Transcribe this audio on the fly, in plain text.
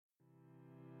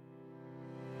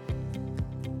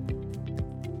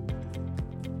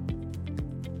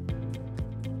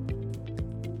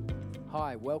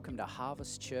Hi, welcome to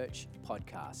Harvest Church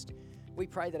Podcast. We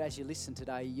pray that as you listen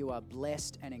today, you are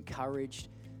blessed and encouraged.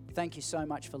 Thank you so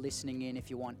much for listening in. If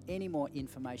you want any more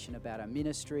information about our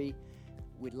ministry,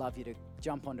 we'd love you to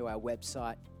jump onto our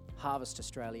website,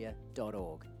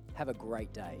 harvestaustralia.org. Have a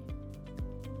great day.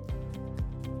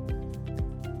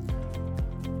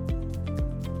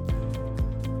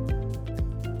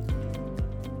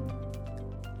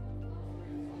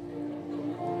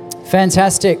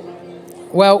 Fantastic.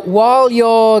 Well, while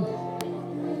you're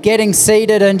getting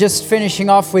seated and just finishing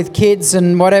off with kids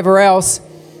and whatever else,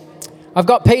 I've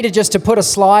got Peter just to put a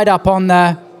slide up on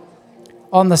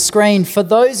the screen. For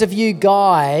those of you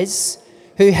guys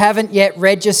who haven't yet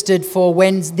registered for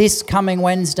this coming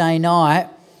Wednesday night,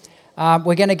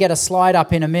 we're going to get a slide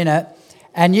up in a minute,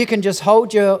 and you can just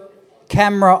hold your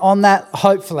camera on that,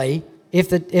 hopefully, if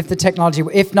the technology,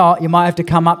 if not, you might have to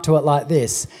come up to it like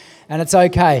this, and it's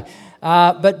okay.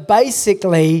 But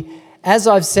basically, as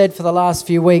I've said for the last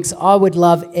few weeks, I would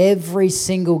love every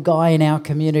single guy in our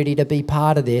community to be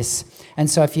part of this. And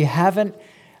so if you haven't,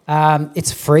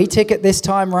 it's a free ticket this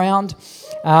time round.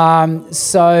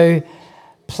 So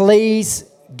please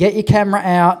get your camera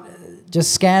out,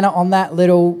 just scan it on that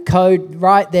little code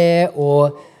right there,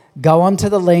 or go onto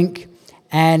the link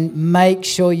and make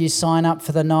sure you sign up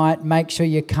for the night. Make sure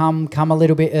you come a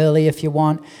little bit early if you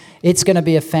want. It's going to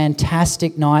be a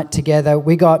fantastic night together.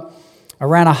 We got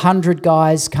around 100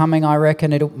 guys coming, I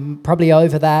reckon. It'll probably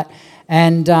over that.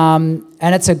 And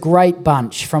it's a great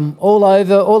bunch from all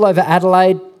over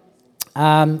Adelaide.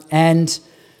 And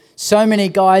so many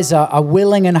guys are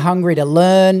willing and hungry to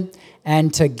learn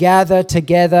and to gather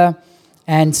together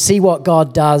and see what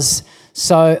God does.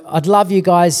 So I'd love you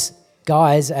guys,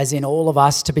 as in all of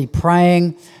us, to be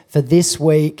praying for this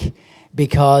week,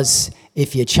 because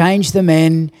if you change the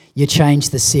men, you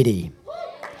change the city.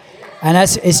 And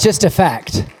it's just a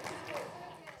fact.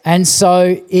 And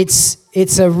so it's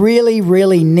a really,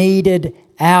 really needed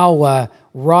hour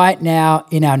right now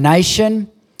in our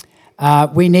nation.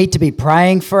 We need to be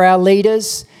praying for our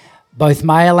leaders, both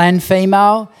male and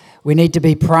female. We need to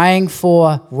be praying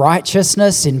for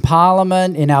righteousness in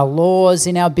Parliament, in our laws,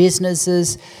 in our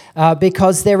businesses,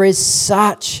 because there is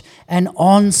such an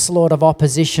onslaught of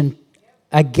opposition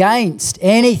against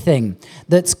anything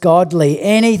that's godly,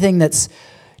 anything that's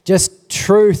just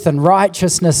truth and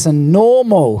righteousness and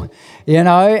normal,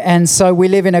 and so we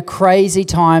live in a crazy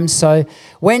time. So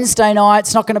Wednesday night,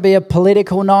 it's not going to be a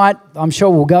political night. I'm sure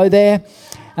we'll go there.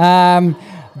 However,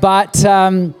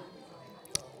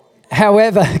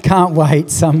 can't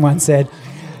wait, someone said.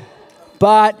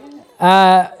 But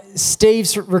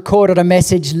Steve's recorded a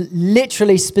message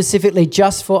literally specifically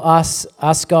just for us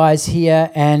guys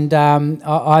here, and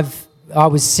I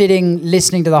was sitting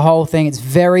listening to the whole thing. It's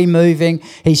very moving.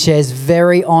 He shares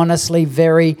very honestly,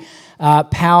 very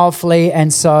powerfully,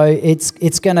 and so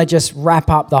it's going to just wrap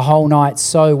up the whole night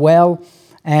so well.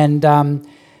 And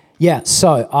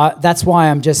so that's why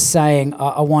I'm just saying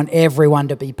I want everyone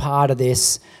to be part of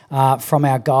this from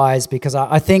our guys, because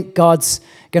I think God's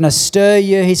going to stir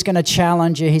you, He's going to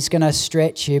challenge you, He's going to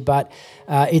stretch you, but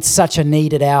it's such a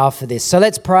needed hour for this. So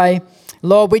let's pray.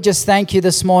 Lord, we just thank you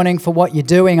this morning for what you're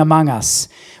doing among us.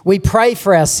 We pray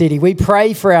for our city. We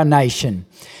pray for our nation.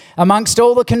 Amongst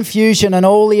all the confusion and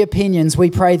all the opinions, we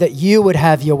pray that you would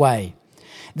have your way,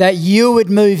 that you would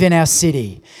move in our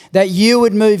city, that you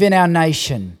would move in our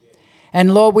nation.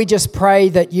 And Lord, we just pray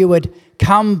that you would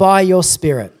come by your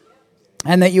Spirit,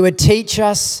 and that you would teach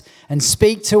us and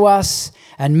speak to us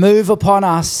and move upon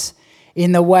us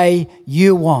in the way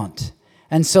you want.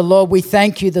 And so, Lord, we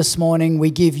thank you this morning.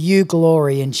 We give you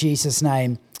glory in Jesus'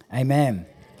 name. Amen.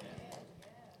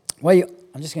 Well,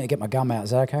 I'm just going to get my gum out.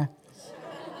 Is that okay?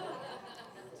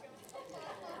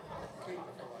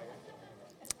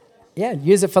 Yeah,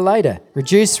 use it for later.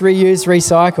 Reduce, reuse,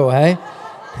 recycle, hey?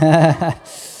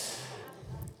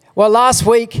 Well, last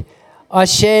week I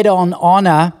shared on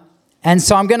honour, and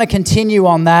so I'm going to continue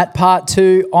on that, part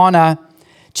 2, honour.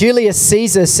 Julius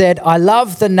Caesar said, "I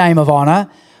love the name of honour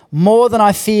more than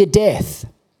I fear death."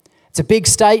 It's a big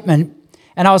statement,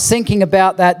 and I was thinking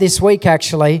about that this week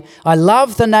actually. I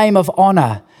love the name of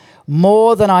honour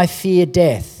more than I fear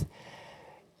death.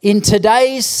 In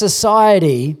today's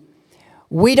society,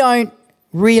 we don't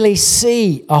really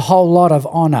see a whole lot of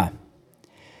honour.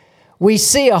 We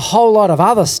see a whole lot of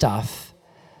other stuff,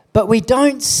 but we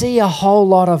don't see a whole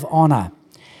lot of honour.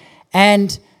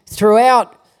 And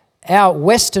throughout our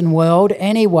Western world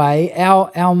anyway,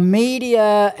 our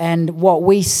media and what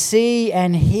we see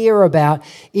and hear about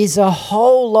is a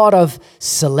whole lot of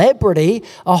celebrity,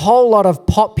 a whole lot of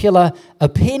popular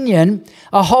opinion,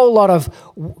 a whole lot of,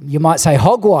 you might say,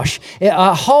 hogwash,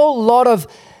 a whole lot of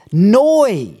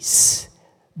noise.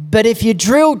 But if you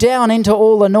drill down into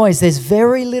all the noise, there's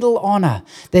very little honor,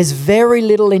 there's very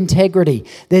little integrity,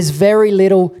 there's very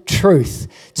little truth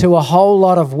to a whole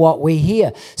lot of what we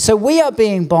hear. So we are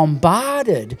being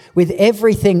bombarded with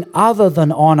everything other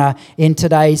than honor in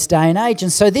today's day and age.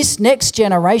 And so this next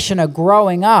generation are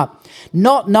growing up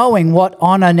not knowing what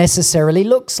honor necessarily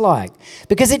looks like,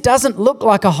 because it doesn't look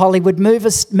like a Hollywood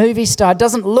movie star. It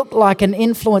doesn't look like an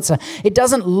influencer. It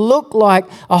doesn't look like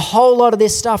a whole lot of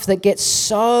this stuff that gets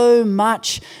so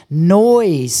much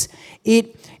noise.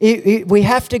 We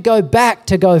have to go back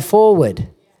to go forward.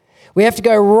 We have to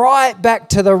go right back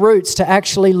to the roots to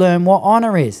actually learn what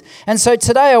honor is. And so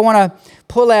today I want to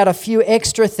pull out a few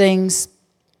extra things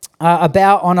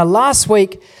about honor. Last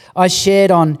week I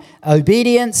shared on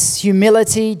obedience,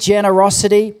 humility,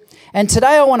 generosity. And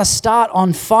today I want to start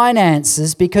on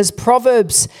finances, because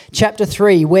Proverbs chapter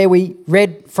 3, where we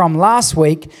read from last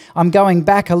week, I'm going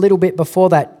back a little bit before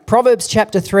that. Proverbs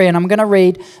chapter 3, and I'm going to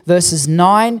read verses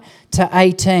 9 to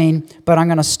 18, but I'm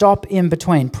going to stop in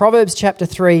between. Proverbs chapter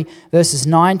 3, verses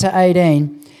 9 to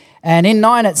 18. And in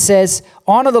 9 it says,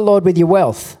 "Honor the Lord with your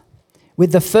wealth,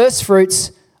 with the first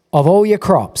fruits of all your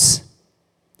crops.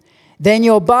 Then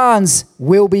your barns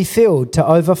will be filled to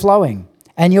overflowing,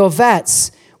 and your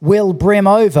vats will brim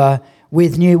over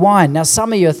with new wine." Now,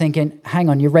 some of you are thinking, hang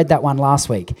on, you read that one last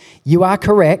week. You are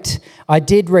correct. I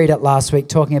did read it last week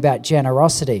talking about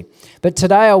generosity. But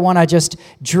today I want to just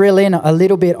drill in a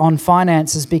little bit on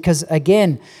finances, because,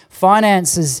 again,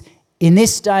 finances in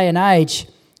this day and age,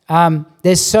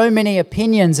 there's so many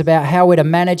opinions about how we're to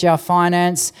manage our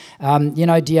finance. Do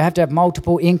you have to have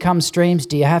multiple income streams?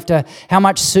 How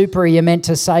much super are you meant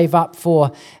to save up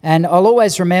for? And I'll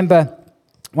always remember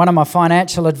one of my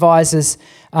financial advisors,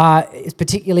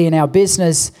 particularly in our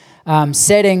business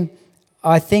setting,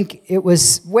 I think it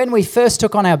was when we first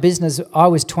took on our business, I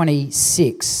was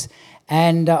 26.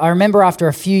 And I remember after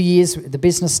a few years, the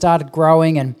business started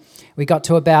growing and we got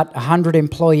to about 100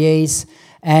 employees.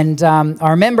 And I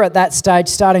remember at that stage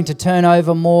starting to turn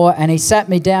over more, and he sat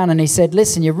me down and he said,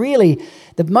 listen,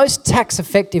 the most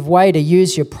tax-effective way to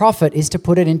use your profit is to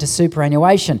put it into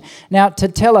superannuation. Now, to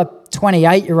tell a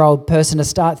 28-year-old person to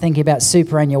start thinking about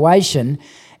superannuation,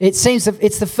 it seems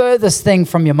it's the furthest thing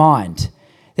from your mind.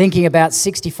 Thinking about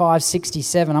 65,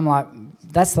 67, I'm like,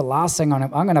 that's the last thing I'm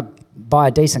going to buy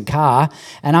a decent car,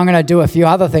 and I'm going to do a few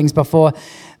other things before.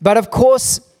 But of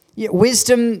course,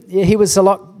 wisdom, he was a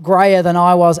lot grayer than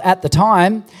I was at the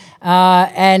time.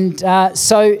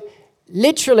 So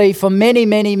literally for many,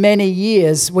 many, many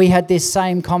years, we had this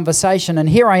same conversation. And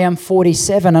here I am,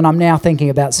 47, and I'm now thinking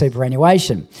about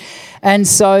superannuation. And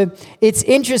so it's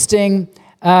interesting,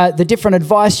 the different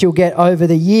advice you'll get over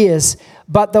the years.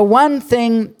 But the one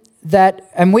thing that,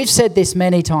 and we've said this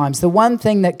many times, the one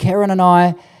thing that Karen and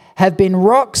I have been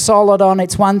rock solid on,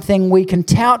 it's one thing we can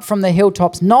tout from the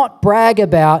hilltops, not brag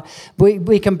about.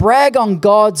 We can brag on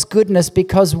God's goodness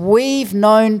because we've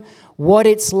known what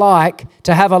it's like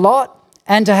to have a lot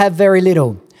and to have very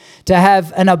little, to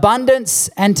have an abundance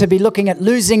and to be looking at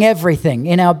losing everything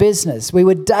in our business. We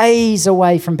were days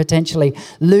away from potentially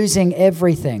losing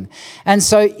everything. And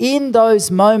so in those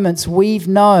moments, we've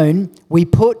known we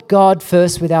put God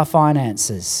first with our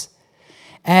finances.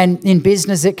 And in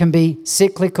business, it can be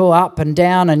cyclical, up and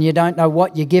down, and you don't know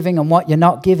what you're giving and what you're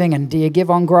not giving, and do you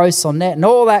give on gross or net, and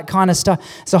all that kind of stuff.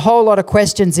 There's a whole lot of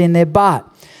questions in there. But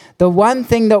the one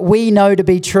thing that we know to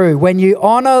be true, when you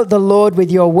honor the Lord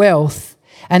with your wealth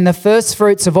and the first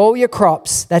fruits of all your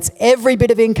crops, that's every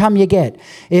bit of income you get.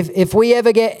 If we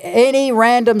ever get any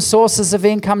random sources of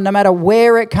income, no matter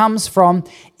where it comes from,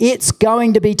 it's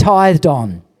going to be tithed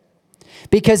on.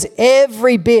 Because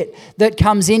every bit that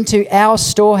comes into our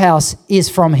storehouse is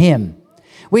from Him.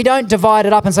 We don't divide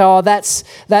it up and say, oh, that's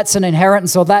an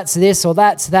inheritance, or that's this, or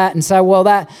that's that, and say,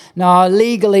 well, no,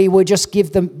 legally we'll just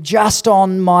give them just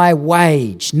on my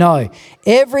wage. No,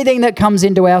 everything that comes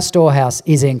into our storehouse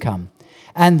is income.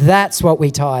 And that's what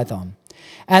we tithe on.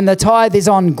 And the tithe is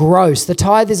on gross. The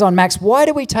tithe is on max. Why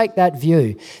do we take that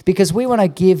view? Because we want to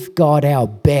give God our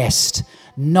best,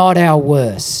 not our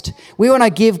worst. We want to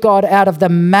give God out of the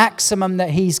maximum that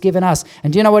He's given us.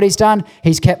 And do you know what He's done?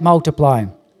 He's kept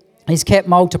multiplying. He's kept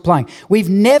multiplying. We've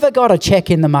never got a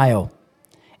check in the mail.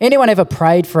 Anyone ever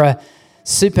prayed for a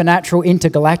supernatural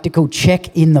intergalactical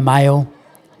check in the mail?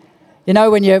 You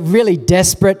know, when you're really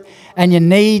desperate and you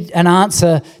need an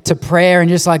answer to prayer and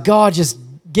you're just like, God, just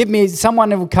give me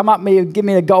someone who will come up to me and give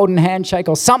me a golden handshake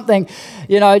or something.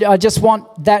 I just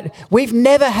want that. We've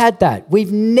never had that.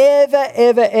 We've never,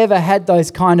 ever, ever had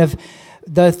those kind of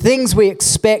the things we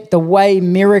expect, the way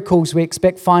miracles, we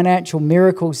expect financial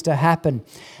miracles to happen.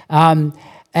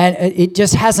 And it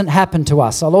just hasn't happened to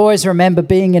us. I'll always remember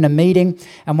being in a meeting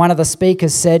and one of the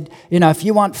speakers said, if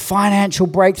you want financial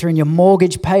breakthrough and your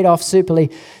mortgage paid off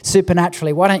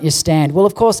supernaturally, why don't you stand? Well,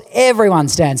 of course, everyone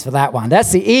stands for that one.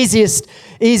 That's the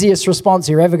easiest response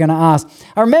you're ever going to ask.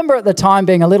 I remember at the time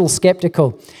being a little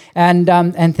skeptical and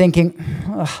thinking,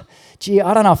 gee,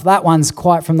 I don't know if that one's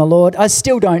quite from the Lord. I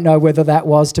still don't know whether that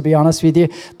was, to be honest with you,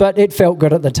 but it felt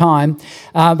good at the time.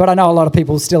 But I know a lot of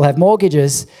people still have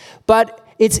mortgages. But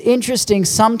it's interesting,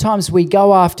 sometimes we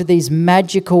go after these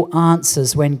magical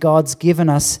answers when God's given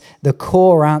us the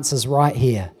core answers right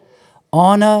here.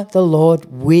 Honor the Lord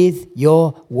with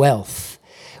your wealth.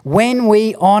 When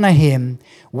we honor him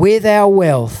with our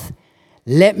wealth,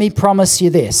 let me promise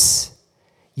you this,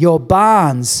 your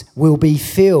barns will be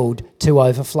filled to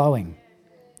overflowing.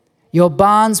 Your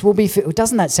barns will be filled.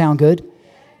 Doesn't that sound good?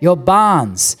 Your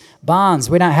barns,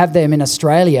 we don't have them in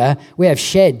Australia. We have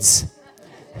sheds.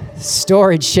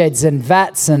 Storage sheds and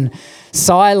vats and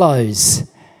silos.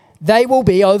 They will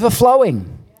be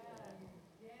overflowing.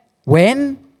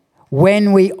 When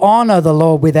we honor the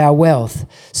Lord with our wealth.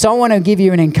 So I want to give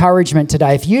you an encouragement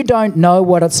today. If you don't know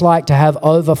what it's like to have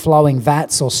overflowing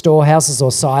vats or storehouses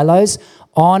or silos,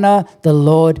 honor the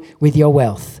Lord with your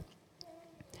wealth.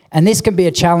 And this can be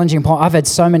a challenging point. I've had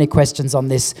so many questions on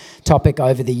this topic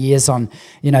over the years on,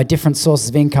 different sources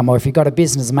of income, or if you've got a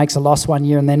business that makes a loss one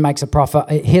year and then makes a profit.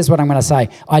 Here's what I'm going to say.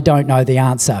 I don't know the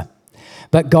answer.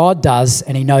 But God does,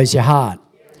 and he knows your heart.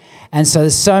 And so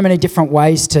there's so many different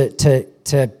ways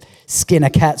to skin a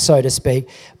cat, so to speak.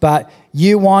 But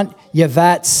you want your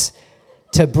vats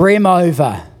to brim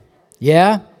over,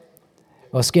 yeah?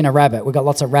 Or skin a rabbit. We've got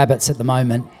lots of rabbits at the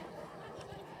moment.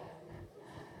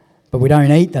 But we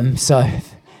don't eat them, so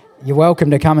you're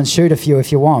welcome to come and shoot a few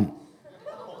if you want.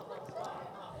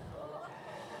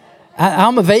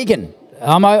 I'm a vegan.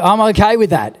 I'm okay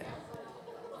with that.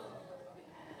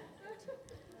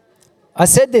 I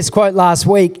said this quote last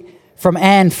week from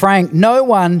Anne Frank, no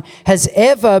one has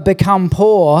ever become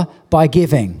poor by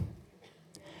giving.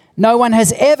 No one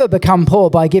has ever become poor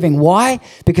by giving. Why?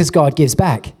 Because God gives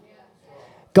back.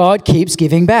 God keeps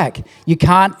giving back. You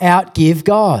can't outgive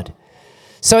God.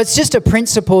 So it's just a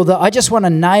principle that I just want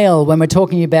to nail when we're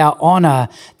talking about honor,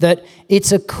 that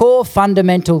it's a core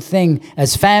fundamental thing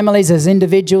as families, as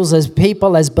individuals, as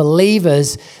people, as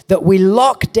believers, that we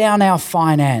lock down our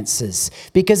finances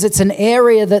because it's an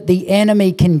area that the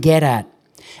enemy can get at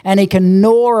and he can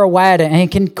gnaw away at it and he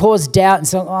can cause doubt and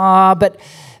say,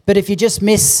 but if you just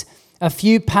miss a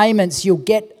few payments, you'll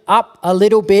get up a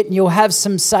little bit and you'll have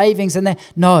some savings and then,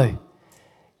 no,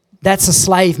 that's a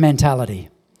slave mentality.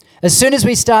 As soon as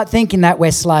we start thinking that,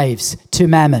 we're slaves to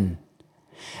mammon.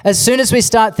 As soon as we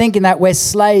start thinking that, we're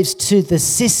slaves to the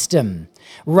system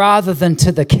rather than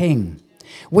to the King.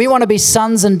 We want to be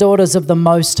sons and daughters of the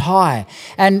Most High.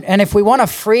 And if we want to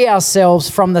free ourselves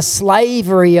from the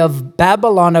slavery of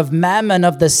Babylon, of mammon,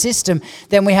 of the system,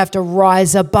 then we have to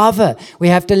rise above it. We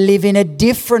have to live in a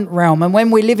different realm. And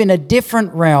when we live in a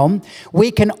different realm,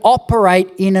 we can operate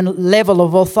in a level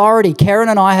of authority. Karen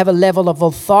and I have a level of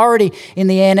authority in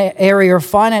the area of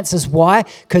finances. Why?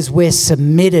 Because we're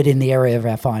submitted in the area of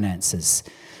our finances.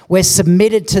 We're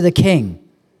submitted to the King.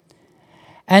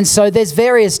 And so there's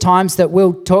various times that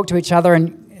we'll talk to each other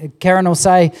and Karen will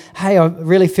say, hey, I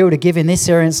really feel to give in this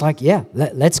area. And it's like, yeah,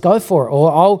 let's go for it.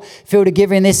 Or I'll feel to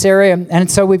give in this area. And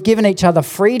so we've given each other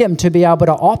freedom to be able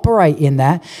to operate in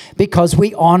that because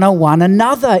we honor one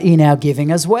another in our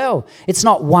giving as well. It's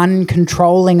not one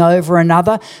controlling over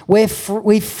another. We've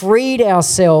freed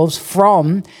ourselves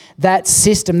from that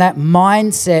system, that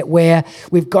mindset where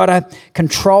we've got to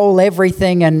control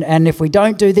everything and if we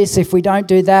don't do this, if we don't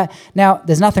do that. Now,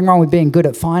 there's nothing wrong with being good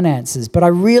at finances, but I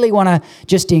really want to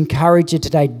just encourage you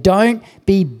today, don't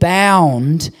be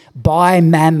bound by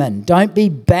mammon. Don't be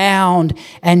bound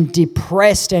and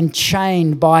depressed and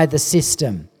chained by the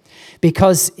system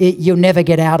because you'll never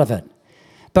get out of it.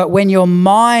 But when your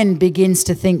mind begins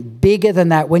to think bigger than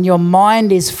that, when your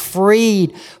mind is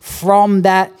freed from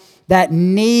that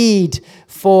need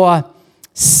for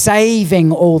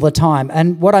saving all the time.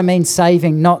 And what I mean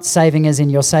saving, not saving as in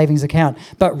your savings account,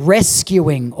 but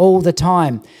rescuing all the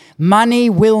time. Money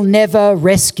will never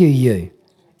rescue you.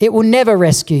 It will never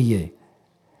rescue you.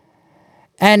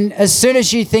 And as soon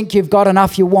as you think you've got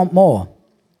enough, you want more.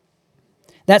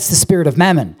 That's the spirit of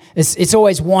mammon. It's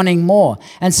always wanting more.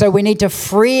 And so we need to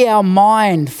free our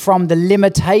mind from the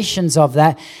limitations of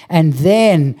that, and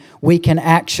then we can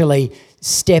actually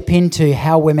step into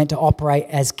how we're meant to operate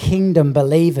as kingdom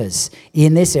believers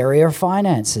in this area of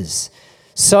finances.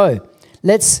 So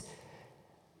let's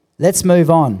move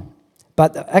on.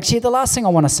 But actually, the last thing I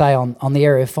want to say on the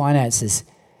area of finances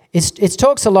is it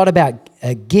talks a lot about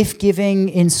gift giving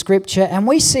in Scripture, and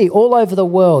we see all over the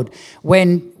world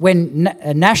when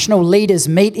national leaders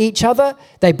meet each other,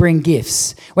 they bring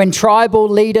gifts. When tribal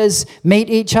leaders meet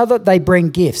each other, they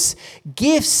bring gifts.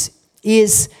 Gifts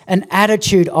is an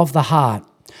attitude of the heart.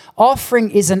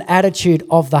 Offering is an attitude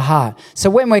of the heart. So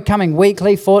when we're coming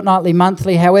weekly, fortnightly,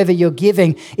 monthly, however you're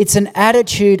giving, it's an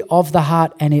attitude of the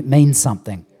heart, and it means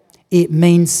something. It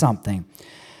means something.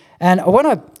 And I want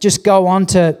to just go on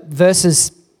to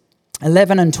verses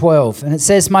 11 and 12. And it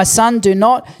says, "My son, do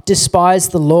not despise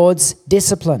the Lord's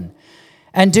discipline,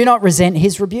 and do not resent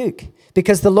his rebuke,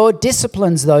 because the Lord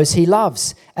disciplines those he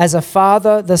loves. As a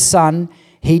father, the son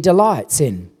he delights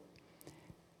in."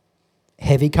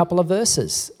 Heavy couple of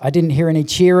verses. I didn't hear any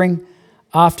cheering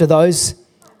after those.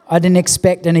 I didn't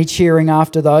expect any cheering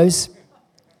after those.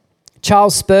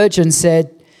 Charles Spurgeon said,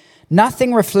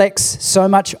 "Nothing reflects so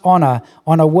much honour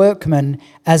on a workman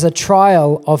as a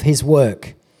trial of his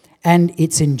work and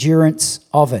its endurance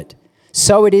of it.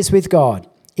 So it is with God.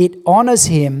 It honours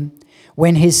him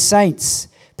when his saints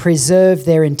preserve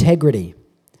their integrity.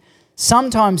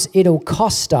 Sometimes it'll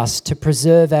cost us to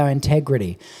preserve our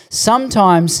integrity.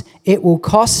 Sometimes it will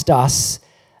cost us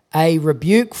a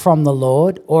rebuke from the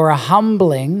Lord, or a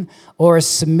humbling, or a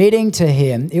submitting to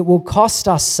him. It will cost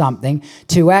us something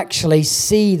to actually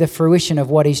see the fruition of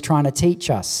what he's trying to teach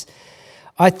us.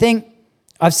 I think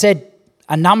I've said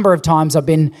a number of times, I've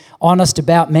been honest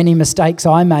about many mistakes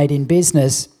I made in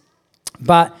business,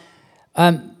 but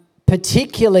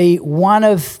particularly one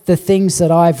of the things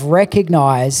that I've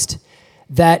recognized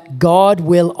that God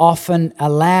will often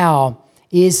allow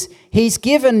is he's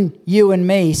given you and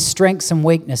me strengths and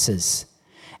weaknesses.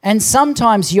 And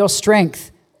sometimes your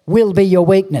strength will be your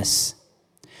weakness.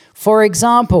 For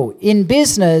example, in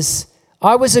business,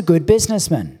 I was a good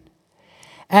businessman.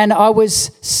 And I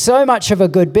was so much of a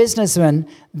good businessman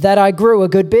that I grew a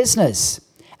good business.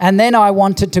 And then I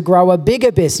wanted to grow a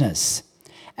bigger business.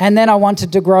 And then I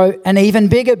wanted to grow an even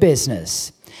bigger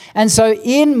business. And so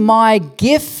in my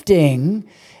gifting,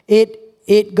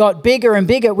 it got bigger and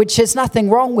bigger, which there's nothing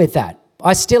wrong with that.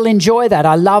 I still enjoy that.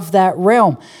 I love that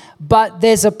realm. But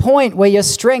there's a point where your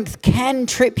strength can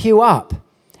trip you up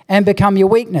and become your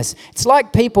weakness. It's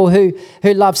like people who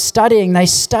love studying. They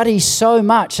study so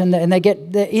much, and they get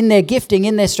in their gifting,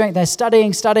 in their strength. They're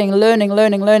studying,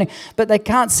 learning, but they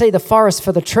can't see the forest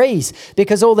for the trees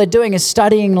because all they're doing is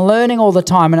studying and learning all the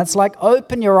time. And it's like,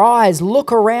 open your eyes,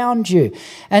 look around you.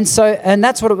 And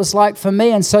that's what it was like for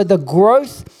me. And so the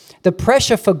growth, the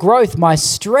pressure for growth, my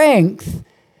strength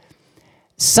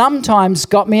sometimes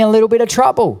got me in a little bit of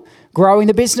trouble. Growing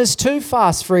the business too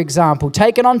fast, for example,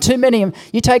 taking on too many.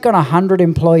 You take on 100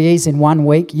 employees in 1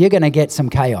 week, you're going to get some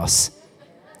chaos,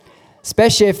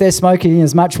 especially if they're smoking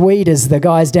as much weed as the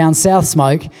guys down south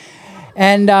smoke.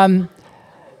 And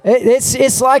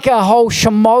it's like a whole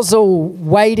schmozzle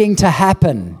waiting to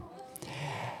happen.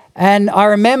 And I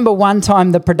remember one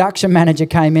time the production manager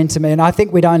came into me, and I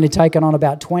think we'd only taken on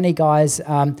about 20 guys,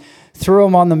 threw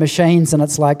them on the machines, and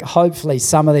it's like, hopefully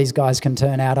some of these guys can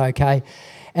turn out okay.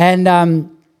 And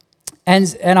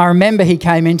I remember he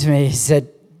came into me, he said,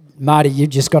 "Marty, you've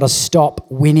just got to stop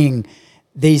winning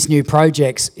these new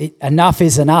projects. Enough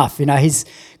is enough." You know, he's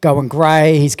going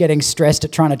grey, he's getting stressed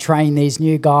at trying to train these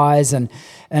new guys, and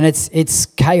it's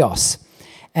chaos.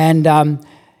 And,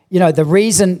 the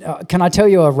reason, can I tell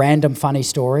you a random funny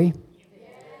story?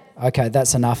 Okay,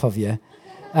 that's enough of you.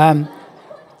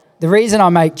 The reason I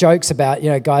make jokes about,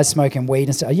 guys smoking weed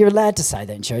and stuff, you're allowed to say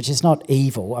that in church. It's not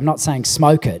evil. I'm not saying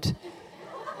smoke it.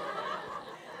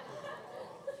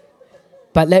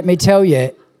 But let me tell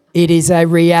you, it is a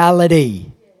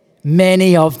reality.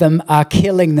 Many of them are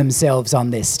killing themselves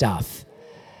on this stuff.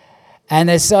 And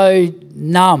they're so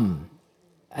numb.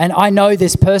 And I know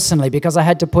this personally because I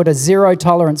had to put a zero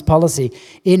tolerance policy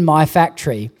in my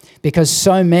factory because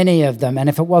so many of them, and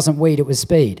if it wasn't weed, it was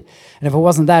speed. And if it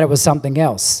wasn't that, it was something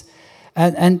else.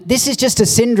 And this is just a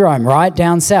syndrome, right,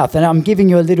 down south. And I'm giving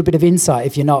you a little bit of insight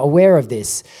if you're not aware of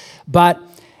this. But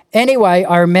anyway,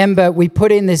 I remember we put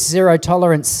in this zero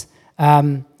tolerance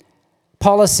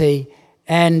policy,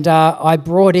 and I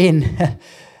brought in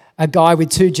a guy with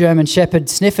 2 German Shepherd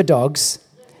sniffer dogs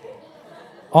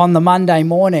on the Monday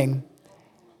morning.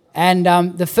 And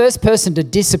the first person to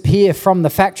disappear from the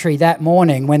factory that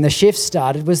morning when the shift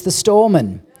started was the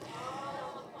storeman.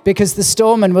 Because the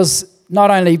storeman was not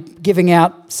only giving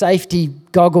out safety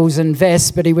goggles and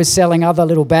vests, but he was selling other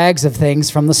little bags of things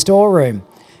from the storeroom.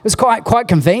 It was quite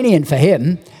convenient for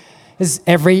him, because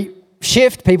every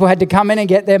shift people had to come in and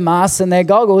get their masks and their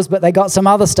goggles, but they got some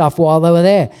other stuff while they were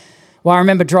there. Well, I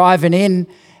remember driving in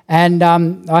and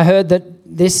I heard that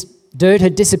this dude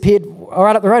had disappeared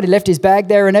right up the road. He left his bag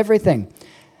there and everything.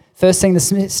 First thing the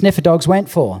sniffer dogs went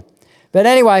for. But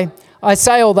anyway, I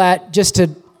say all that just to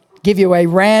give you a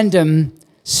random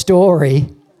story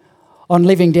on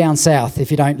living down south, if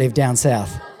you don't live down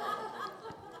south.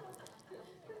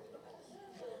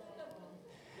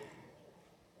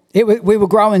 We were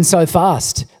growing so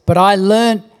fast, but I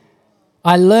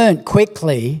learnt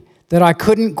quickly that I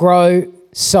couldn't grow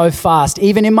so fast.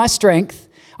 Even in my strength,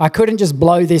 I couldn't just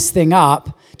blow this thing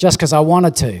up just because I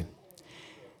wanted to.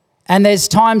 And there's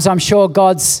times I'm sure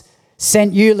God's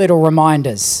sent you little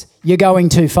reminders. You're going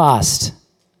too fast.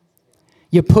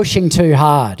 You're pushing too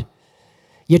hard.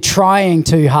 You're trying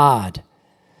too hard.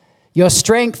 Your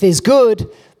strength is good,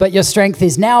 but your strength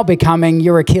is now becoming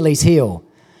your Achilles heel.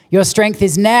 Your strength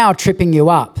is now tripping you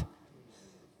up.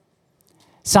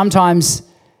 Sometimes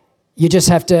you just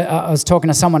have to, I was talking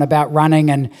to someone about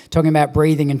running and talking about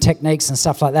breathing and techniques and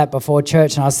stuff like that before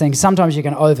church, and I was thinking sometimes you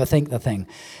can overthink the thing.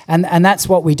 And that's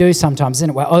what we do sometimes,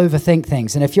 isn't it? We overthink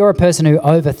things. And if you're a person who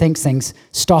overthinks things,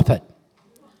 stop it.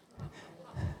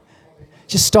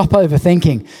 Just stop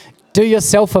overthinking. Do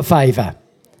yourself a favour.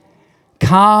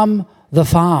 Calm the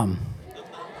farm.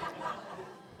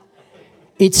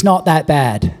 It's not that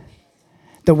bad.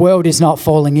 The world is not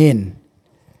falling in.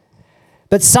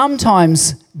 But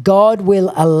sometimes God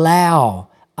will allow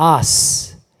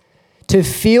us to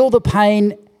feel the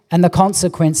pain and the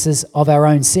consequences of our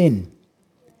own sin.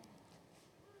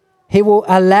 He will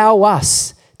allow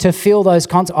us to feel those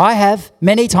consequences. I have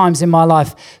many times in my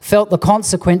life felt the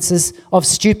consequences of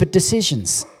stupid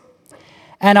decisions.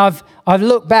 And I've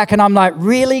looked back and I'm like,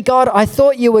 really, God? I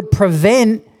thought you would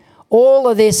prevent all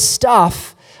of this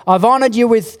stuff. I've honoured you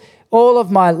with all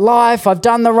of my life. I've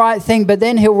done the right thing. But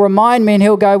then he'll remind me and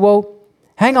he'll go, well,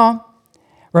 hang on.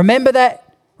 Remember that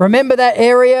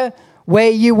area where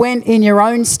you went in your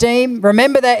own steam?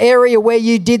 Remember that area where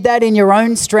you did that in your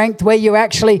own strength, where you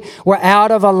actually were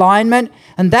out of alignment?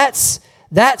 And that's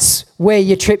where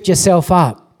you tripped yourself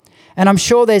up. And I'm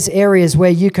sure there's areas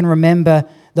where you can remember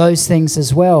those things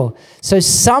as well. So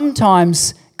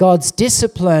sometimes God's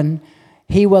discipline,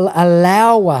 he will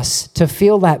allow us to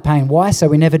feel that pain. Why? So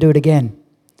we never do it again.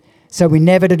 So we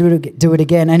never do it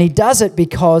again. And he does it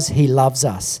because he loves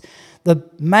us. The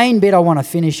main bit I want to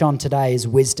finish on today is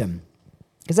wisdom,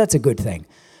 because that's a good thing.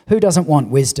 Who doesn't want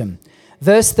wisdom?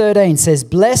 Verse 13 says,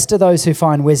 blessed are those who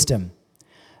find wisdom,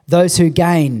 those who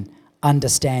gain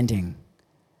understanding.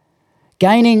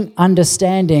 Gaining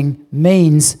understanding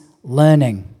means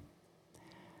learning.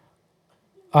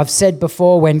 I've said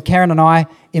before, when Karen and I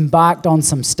embarked on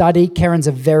some study, Karen's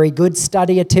a very good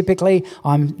studier typically.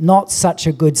 I'm not such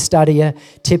a good studier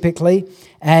typically.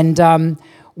 And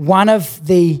one of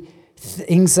the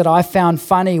things that I found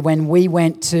funny when we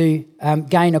went to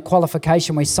gain a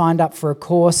qualification, we signed up for a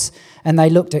course and they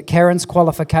looked at Karen's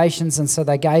qualifications, and so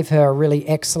they gave her a really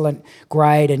excellent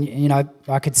grade, and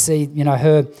I could see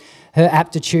her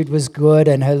aptitude was good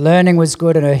and her learning was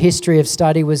good and her history of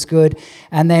study was good.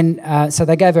 And then, so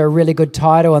they gave her a really good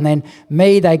title. And then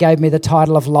they gave me the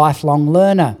title of lifelong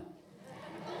learner.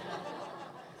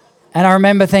 And I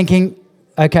remember thinking,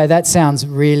 okay, that sounds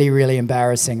really, really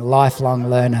embarrassing, lifelong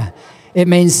learner. It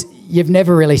means you've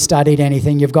never really studied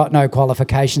anything, you've got no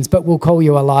qualifications, but we'll call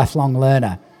you a lifelong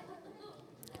learner.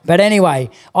 But anyway,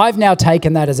 I've now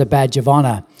taken that as a badge of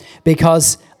honour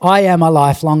because I am a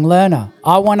lifelong learner.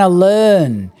 I want to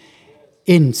learn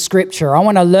in Scripture. I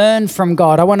want to learn from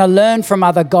God. I want to learn from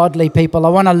other godly people. I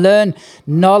want to learn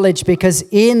knowledge, because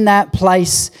in that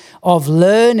place of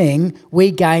learning,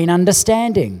 we gain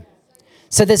understanding.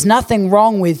 So there's nothing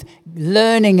wrong with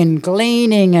learning and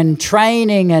gleaning and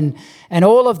training and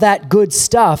all of that good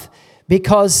stuff,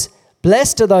 because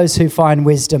blessed are those who find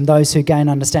wisdom, those who gain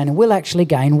understanding. We'll actually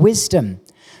gain wisdom.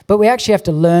 But we actually have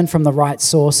to learn from the right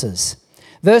sources.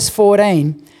 Verse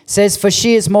 14 says, for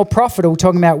she is more profitable,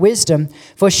 talking about wisdom,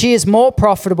 for she is more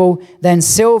profitable than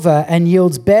silver and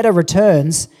yields better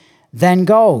returns than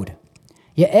gold.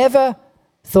 You ever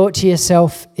thought to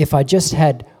yourself, if I just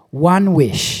had one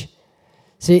wish?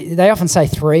 See, they often say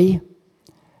 3,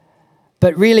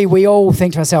 but really we all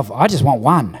think to ourselves, I just want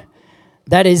one.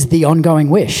 That is the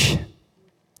ongoing wish.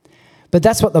 But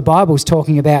that's what the Bible's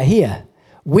talking about here.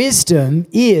 wisdom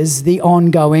is the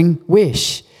ongoing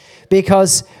wish,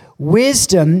 because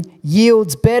wisdom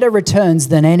yields better returns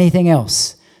than anything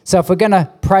else. So if we're going to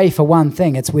pray for one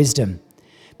thing, it's wisdom.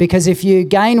 Because if you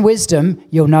gain wisdom,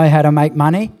 you'll know how to make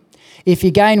money. If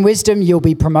you gain wisdom, you'll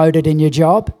be promoted in your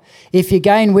job. If you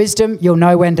gain wisdom, you'll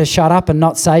know when to shut up and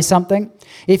not say something.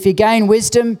 If you gain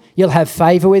wisdom, you'll have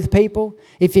favor with people.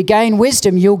 If you gain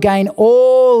wisdom, you'll gain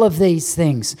all of these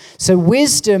things. So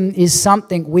wisdom is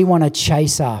something we want to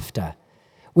chase after.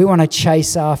 We want to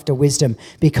chase after wisdom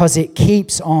because it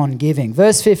keeps on giving.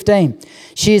 Verse 15,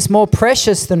 she is more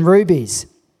precious than rubies.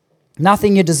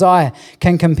 Nothing you desire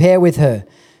can compare with her.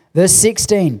 Verse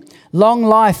 16, long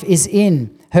life is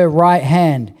in her right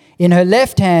hand. In her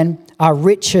left hand are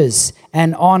riches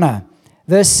and honor.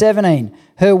 Verse 17,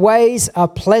 her ways are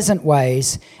pleasant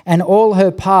ways, and all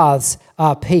her paths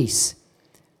are peace.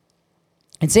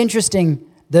 It's interesting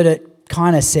that it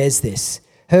kind of says this.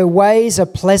 Her ways are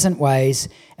pleasant ways,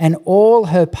 and all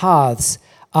her paths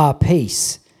are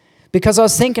peace. Because I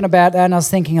was thinking about that, and I was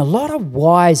thinking a lot of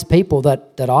wise people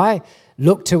that I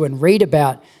look to and read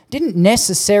about didn't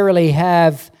necessarily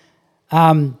have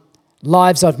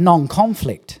lives of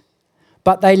non-conflict,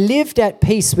 but they lived at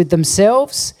peace with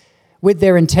themselves, with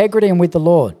their integrity, and with the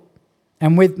Lord,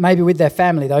 and maybe with their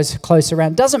family, those close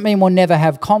around. Doesn't mean we'll never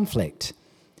have conflict.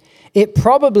 It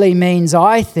probably means,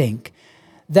 I think,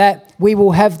 that we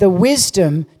will have the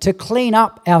wisdom to clean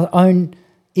up our own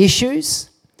issues.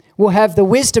 We'll have the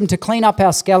wisdom to clean up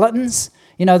our skeletons,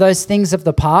 those things of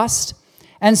the past,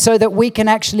 and so that we can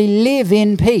actually live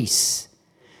in peace.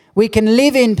 We can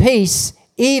live in peace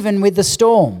even with the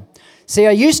storm. See,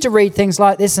 I used to read things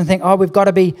like this and think, we've got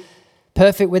to be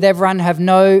perfect with everyone, have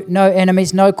no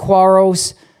enemies, no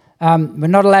quarrels. We're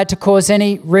not allowed to cause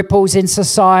any ripples in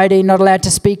society, not allowed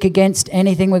to speak against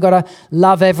anything. We've got to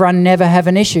love everyone, never have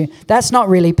an issue. That's not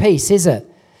really peace, is it?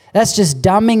 That's just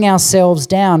dumbing ourselves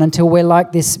down until we're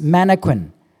like this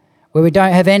mannequin, where we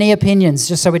don't have any opinions,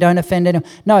 just so we don't offend anyone.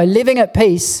 No, living at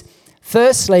peace,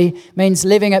 firstly, means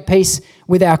living at peace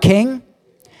with our King,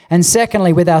 and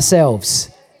secondly, with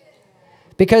ourselves.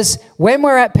 Because when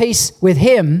we're at peace with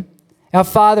Him, our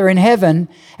Father in heaven,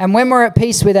 and when we're at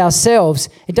peace with ourselves,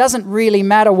 it doesn't really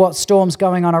matter what storm's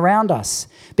going on around us.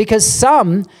 Because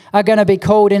some are going to be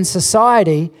called in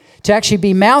society to actually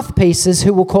be mouthpieces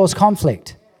who will cause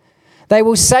conflict. They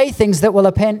will say things that will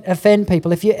offend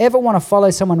people. If you ever want to follow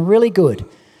someone really good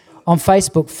on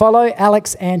Facebook, follow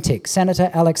Alex Antic, Senator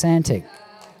Alex Antic.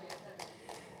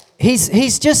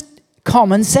 He's just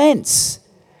common sense.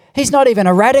 He's not even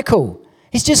a radical.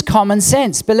 He's just common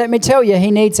sense. But let me tell you, he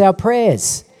needs our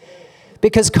prayers,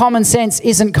 because common sense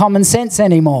isn't common sense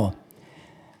anymore.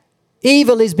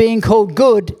 Evil is being called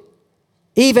good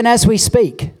even as we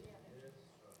speak.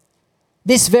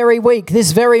 This very week,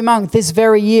 this very month, this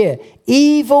very year,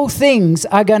 evil things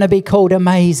are going to be called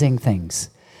amazing things.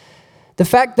 The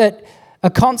fact that a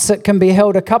concert can be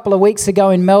held a couple of weeks ago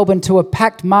in Melbourne to a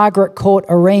packed Margaret Court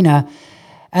arena,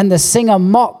 and the singer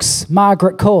mocks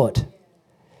Margaret Court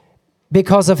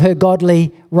because of her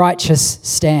godly, righteous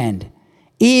stand.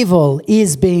 Evil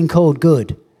is being called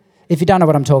good. If you don't know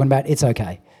what I'm talking about, it's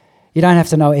okay. You don't have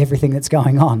to know everything that's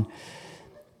going on.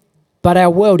 But our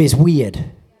world is weird.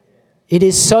 It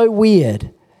is so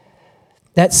weird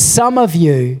that some of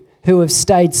you who have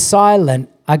stayed silent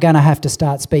are going to have to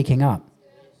start speaking up.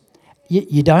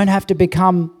 You don't have to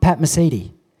become Pat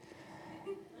Mesiti.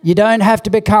 You don't have to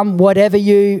become whatever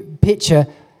you picture.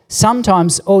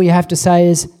 Sometimes all you have to say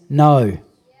is, no,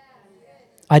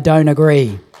 I don't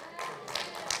agree.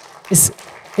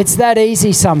 It's that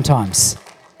easy sometimes.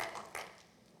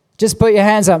 Just put your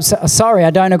hands up. Sorry,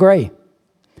 I don't agree.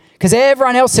 Because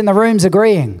everyone else in the room's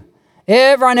agreeing.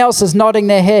 Everyone else is nodding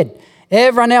their head.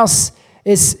 Everyone else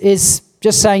is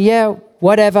just saying, yeah,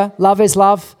 whatever, love is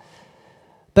love.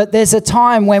 But there's a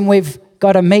time when we've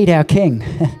got to meet our King.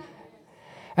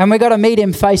 And we've got to meet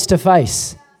Him face to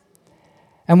face.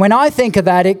 And when I think of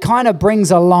that, it kind of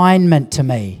brings alignment to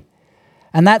me.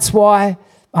 And that's why,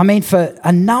 for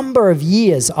a number of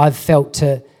years, I've felt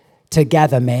to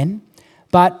gather men.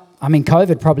 But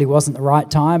COVID probably wasn't the right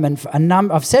time. And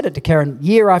I've said it to Karen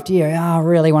year after year, I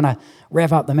really want to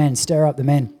rev up the men, stir up the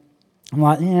men. I'm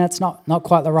like, it's not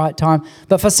quite the right time.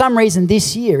 But for some reason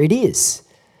this year it is.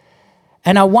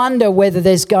 And I wonder whether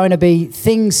there's going to be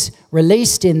things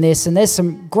released in this. And there's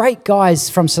some great guys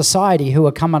from society who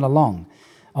are coming along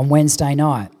on Wednesday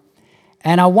night.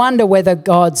 And I wonder whether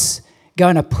God's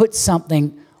going to put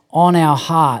something on our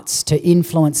hearts to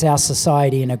influence our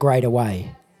society in a greater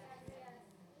way.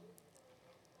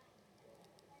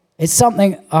 It's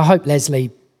something I hope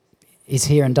Leslie is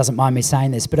here and doesn't mind me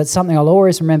saying this, but it's something I'll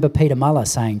always remember Peter Muller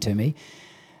saying to me.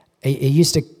 He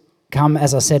used to come,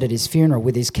 as I said, at his funeral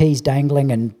with his keys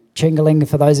dangling and jingling.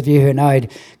 For those of you who know,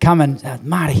 he'd come and,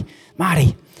 Marty,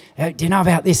 do you know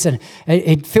about this? And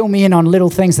he'd fill me in on little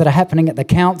things that are happening at the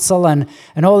council and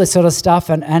all this sort of stuff.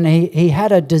 And he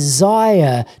had a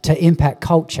desire to impact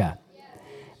culture.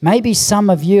 Maybe some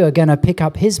of you are going to pick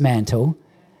up his mantle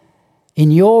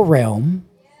in your realm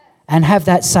and have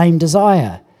that same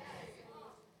desire.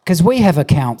 Because we have a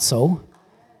council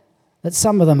that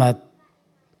some of them are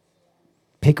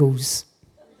pickles.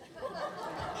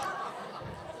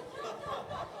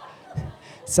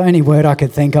 It's the only word I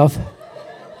could think of.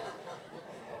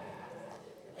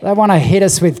 They want to hit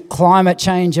us with climate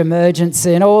change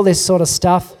emergency and all this sort of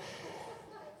stuff.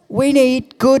 We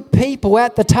need good people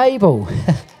at the table.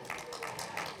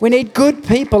 We need good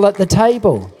people at the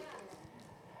table.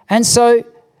 And so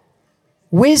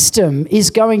wisdom is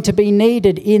going to be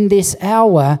needed in this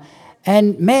hour.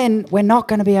 And men, we're not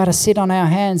going to be able to sit on our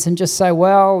hands and just say,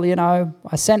 well, you know,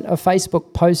 I sent a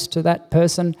Facebook post to that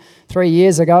person 3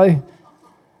 years ago.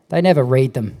 They never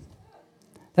read them.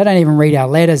 They don't even read our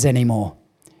letters anymore.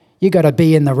 You got to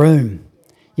be in the room.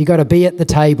 You got to be at the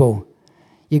table.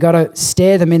 You got to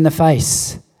stare them in the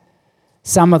face.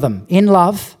 Some of them in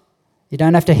love. You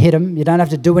don't have to hit them. You don't have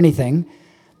to do anything,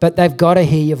 but they've got to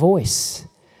hear your voice.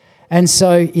 And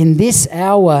so in this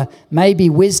hour, maybe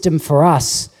wisdom for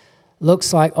us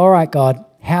looks like, all right, God,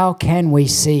 how can we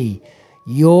see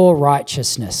your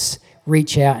righteousness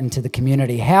reach out into the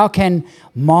community? How can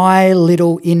my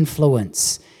little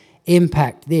influence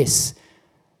impact this?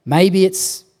 Maybe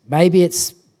it's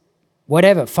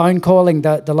whatever, phone calling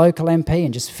the local MP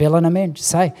and just filling them in. Just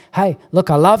say, hey, look,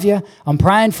 I love you. I'm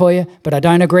praying for you, but I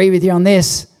don't agree with you on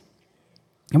this.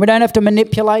 And we don't have to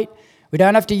manipulate. We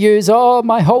don't have to use,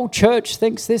 my whole church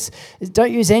thinks this.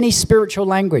 Don't use any spiritual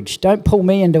language. Don't pull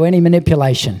me into any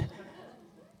manipulation.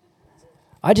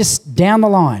 I just, down the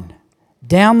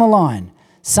line,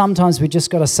 sometimes we just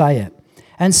got to say it.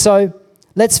 And so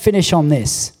let's finish on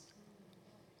this.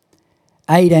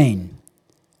 18.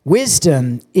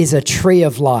 Wisdom is a tree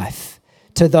of life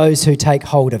to those who take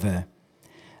hold of her.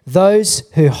 Those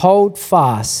who hold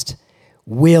fast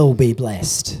will be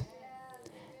blessed.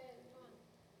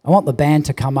 I want the band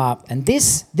to come up. And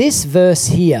this verse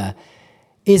here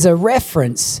is a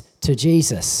reference to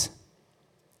Jesus.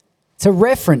 It's a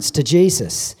reference to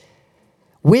Jesus.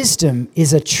 Wisdom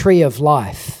is a tree of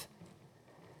life.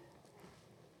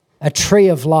 A tree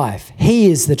of life.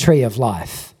 He is the tree of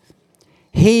life.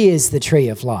 He is the tree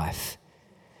of life.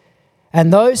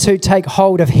 And those who take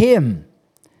hold of him,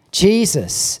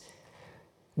 Jesus,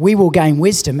 we will gain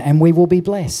wisdom and we will be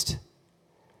blessed.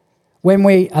 When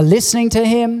we are listening to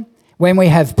him, when we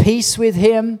have peace with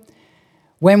him,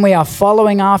 when we are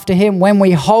following after him, when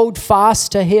we hold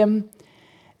fast to him,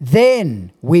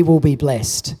 then we will be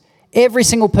blessed. Every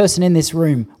single person in this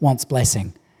room wants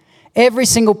blessing. Every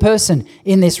single person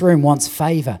in this room wants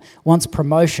favor, wants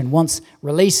promotion, wants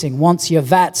releasing, wants your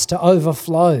vats to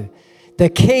overflow. The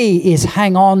key is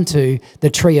hang on to the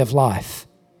tree of life.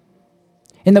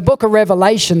 In the book of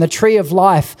Revelation, the tree of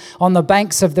life on the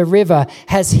banks of the river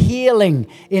has healing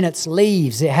in its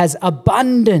leaves. It has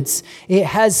abundance. It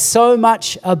has so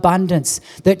much abundance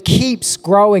that keeps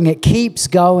growing. It keeps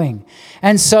going.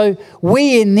 And so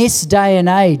we in this day and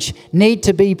age need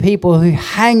to be people who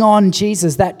hang on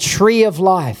Jesus, that tree of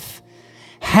life.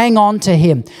 Hang on to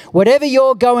him. Whatever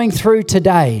you're going through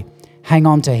today, hang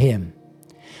on to him.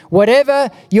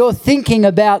 Whatever you're thinking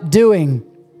about doing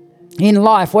in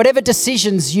life, whatever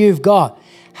decisions you've got,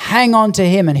 hang on to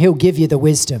him and he'll give you the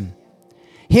wisdom.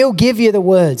 He'll give you the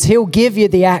words. He'll give you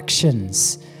the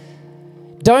actions.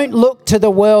 Don't look to the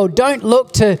world. Don't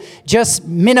look to just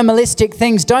minimalistic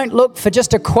things. Don't look for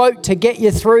just a quote to get you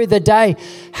through the day.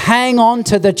 Hang on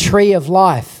to the tree of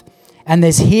life. And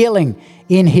there's healing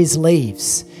in his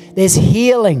leaves. There's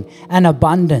healing and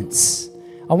abundance.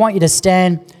 I want you to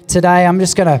stand today. I'm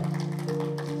just going to...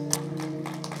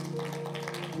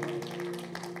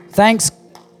 Thanks.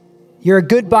 You're a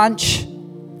good bunch,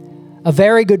 a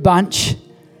very good bunch.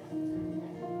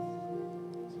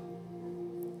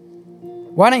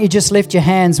 Why don't you just lift your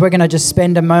hands? We're going to just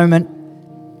spend a moment.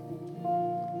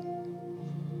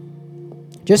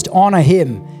 Just honor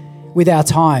him with our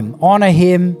time. Honor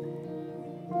him.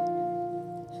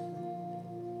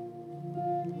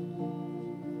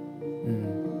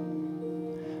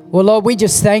 Well, Lord, we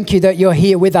just thank you that you're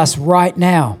here with us right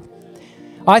now.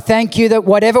 I thank you that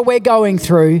whatever we're going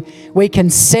through, we can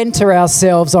center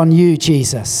ourselves on you,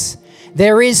 Jesus.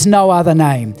 There is no other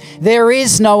name. There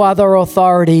is no other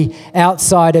authority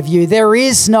outside of you. There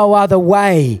is no other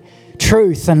way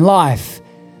truth and life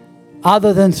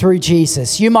other than through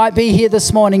Jesus. You might be here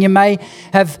this morning. You may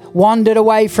have wandered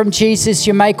away from Jesus.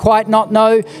 You may quite not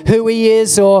know who he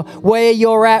is or where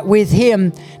you're at with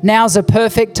him. Now's a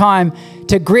perfect time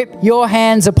to grip your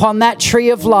hands upon that tree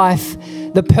of life,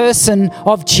 the person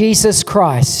of Jesus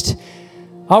Christ.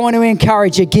 I want to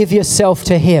encourage you, give yourself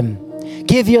to him.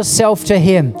 Give yourself to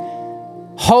him.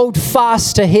 Hold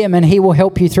fast to him and he will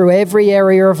help you through every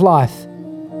area of life.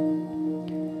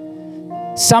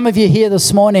 Some of you here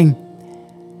this morning,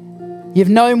 you've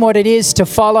known what it is to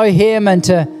follow him and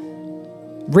to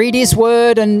read his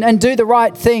word and do the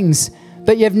right things,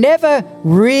 but you've never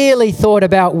really thought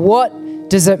about what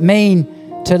does it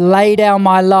mean to lay down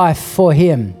my life for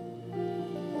him.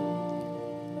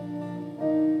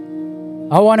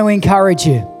 I want to encourage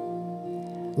you.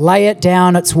 Lay it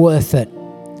down, it's worth it.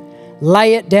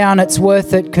 Lay it down, it's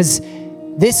worth it, because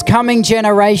this coming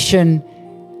generation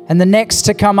and the next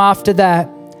to come after that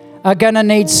are going to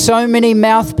need so many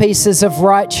mouthpieces of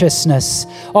righteousness,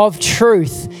 of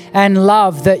truth and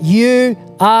love, that you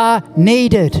are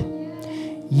needed.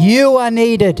 You are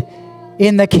needed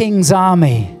in the King's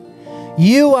army.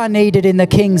 You are needed in the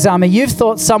King's army. You've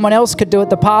thought someone else could do it.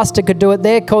 The pastor could do it.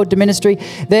 They're called to ministry.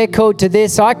 They're called to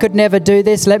this. I could never do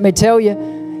this. Let me tell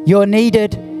you, you're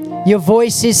needed. Your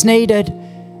voice is needed.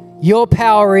 Your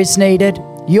power is needed.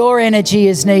 Your energy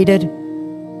is needed.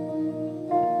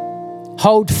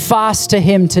 Hold fast to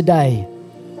him today.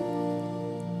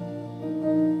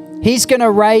 He's going to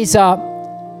raise up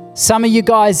some of you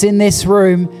guys in this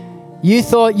room. You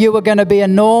thought you were going to be a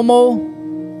normal,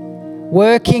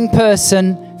 working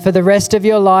person for the rest of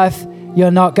your life.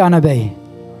 You're not going to be.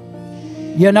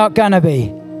 You're not going to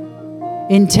be.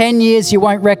 In 10 years, you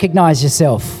won't recognize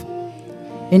yourself.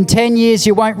 In 10 years,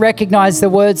 you won't recognize the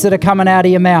words that are coming out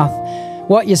of your mouth.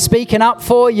 What you're speaking up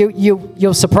for,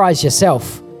 you'll surprise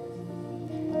yourself.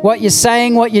 What you're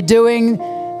saying, what you're doing,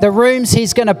 the rooms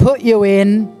he's going to put you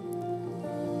in,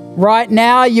 right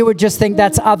now you would just think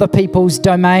that's other people's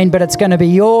domain, but it's going to be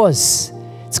yours.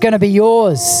 It's going to be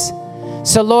yours.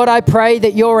 So Lord, I pray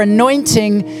that your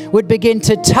anointing would begin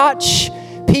to touch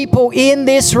people in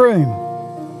this room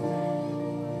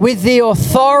with the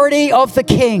authority of the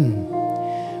King,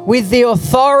 with the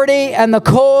authority and the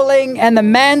calling and the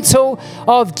mantle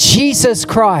of Jesus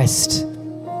Christ.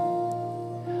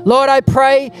 Lord, I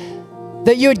pray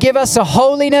that you would give us a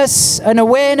holiness, an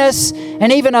awareness,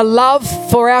 and even a love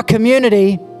for our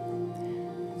community,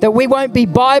 that we won't be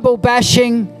Bible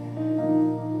bashing,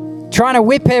 trying to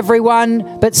whip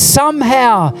everyone, but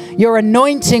somehow your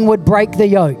anointing would break the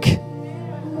yoke,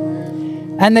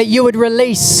 and that you would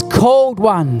release called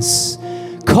ones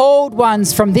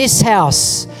from this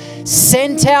house,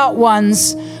 sent out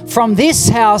ones from this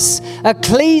house,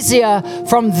 ecclesia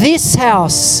from this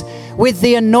house, with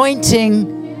the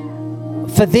anointing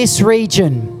for this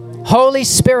region. Holy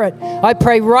Spirit, I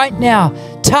pray right now,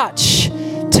 touch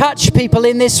people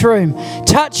in this room.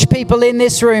 Touch people in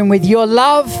this room with your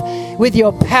love, with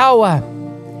your power.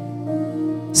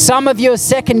 Some of you are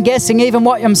second guessing even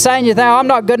what I'm saying. You think, I'm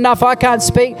not good enough, I can't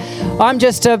speak. I'm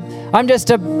just a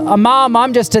mom,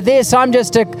 I'm just a this, I'm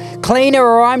just a cleaner,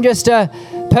 or I'm just a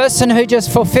person who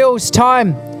just fulfills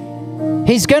time.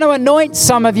 He's going to anoint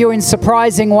some of you in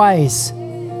surprising ways.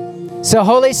 So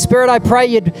Holy Spirit, I pray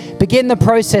you'd begin the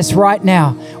process right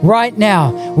now, right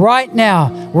now, right now,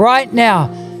 right now.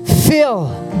 Fill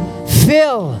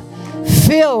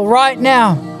right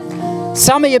now.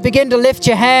 Some of you begin to lift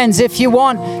your hands if you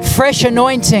want fresh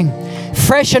anointing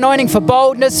for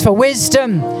boldness, for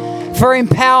wisdom, for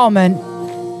empowerment.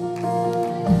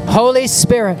 Holy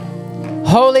Spirit,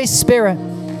 Holy Spirit,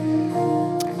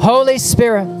 Holy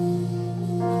Spirit,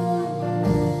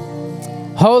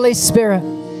 Holy Spirit.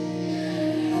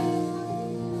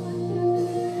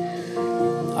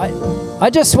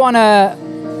 I'm just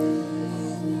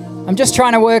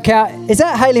trying to work out, is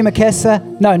that Haley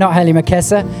McKesser? No, not Haley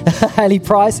McKesser. Haley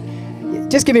Price.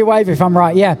 Just give me a wave if I'm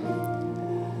right, yeah.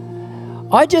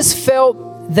 I just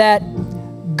felt that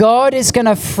God is going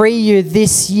to free you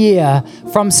this year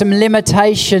from some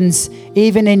limitations,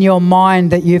 even in your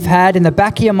mind, that you've had in the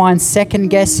back of your mind, second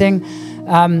guessing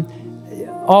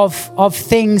of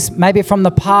things maybe from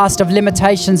the past, of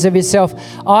limitations of yourself.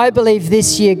 I believe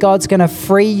this year God's going to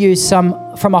free you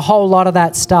from a whole lot of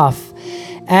that stuff.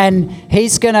 And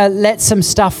he's going to let some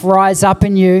stuff rise up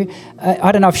in you.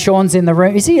 I don't know if Sean's in the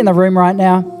room. Is he in the room right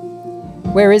now?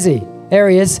 Where is he? There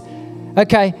he is.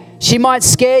 Okay. She might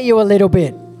scare you a little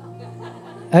bit.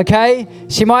 Okay?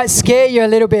 She might scare you a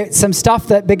little bit. Some stuff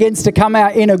that begins to come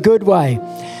out in a good way.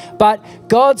 But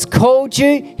God's called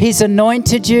you. He's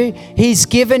anointed you. He's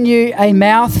given you a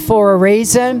mouth for a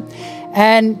reason.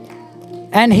 And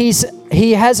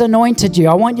He has anointed you.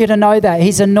 I want you to know that.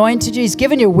 He's anointed you. He's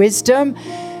given you wisdom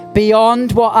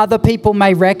beyond what other people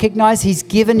may recognize. He's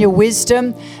given you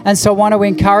wisdom. And so I want to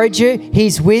encourage you.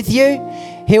 He's with you.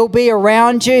 He'll be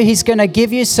around you. He's going to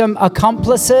give you some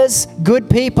accomplices,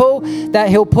 good people that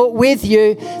He'll put with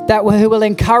you who will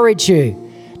encourage you,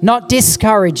 not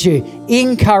discourage you,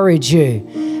 encourage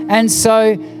you. And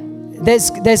so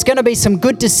there's going to be some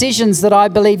good decisions that I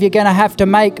believe you're going to have to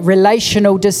make,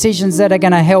 relational decisions that are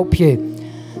going to help you.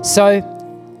 So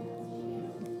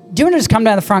do you want to just come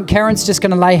down the front? Karen's just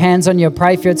going to lay hands on you and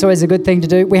pray for you. It's always a good thing to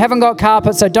do. We haven't got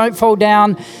carpet, so don't fall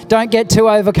down. Don't get too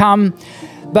overcome.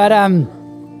 But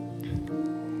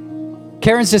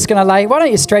Karen's just going to why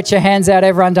don't you stretch your hands out,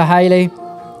 everyone, to Hayley.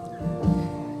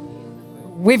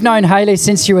 We've known Hayley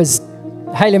since she was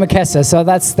Hayley McKesser, so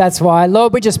that's why.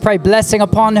 Lord, we just pray blessing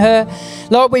upon her.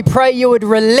 Lord, we pray you would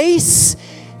release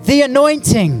the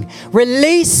anointing,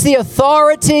 release the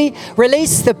authority,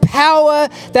 release the power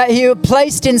that you have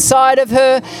placed inside of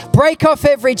her. Break off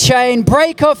every chain,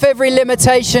 break off every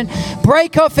limitation,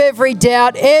 break off every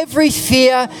doubt, every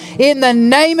fear in the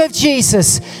name of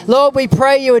Jesus. Lord, we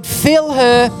pray you would fill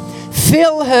her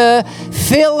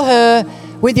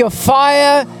with your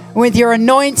fire, with your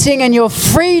anointing and your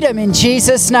freedom in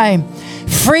Jesus' name.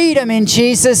 Freedom in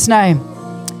Jesus' name.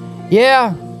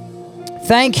 Yeah.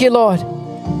 Thank you, Lord.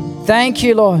 Thank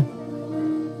you, Lord.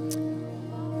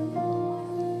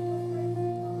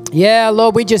 Yeah,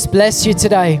 Lord, we just bless you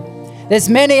today. There's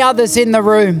many others in the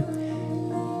room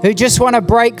who just want to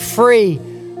break free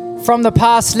from the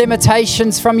past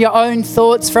limitations, from your own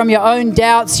thoughts, from your own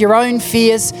doubts, your own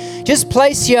fears. Just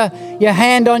place your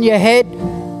hand on your head.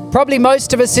 Probably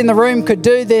most of us in the room could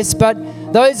do this, but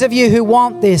those of you who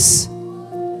want this,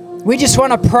 we just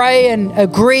want to pray and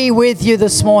agree with you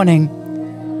this morning.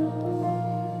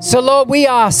 So, Lord, we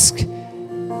ask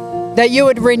that you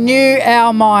would renew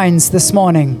our minds this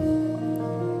morning.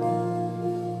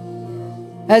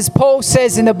 As Paul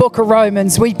says in the book of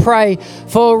Romans, we pray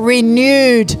for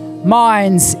renewed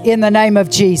minds in the name of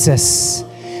Jesus.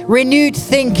 Renewed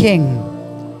thinking.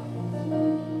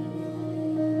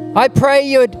 I pray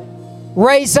you would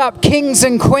raise up kings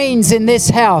and queens in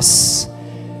this house.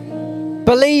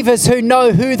 Believers who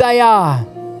know who they are.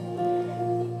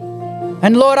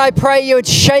 And Lord, I pray you would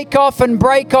shake off and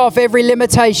break off every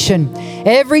limitation,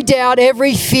 every doubt,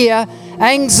 every fear,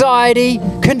 anxiety,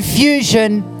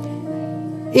 confusion,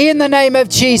 in the name of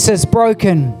Jesus,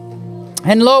 broken.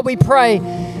 And Lord, we pray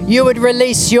you would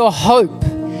release your hope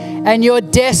and your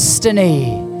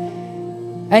destiny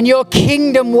and your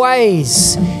kingdom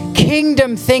ways,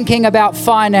 kingdom thinking about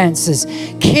finances,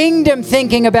 kingdom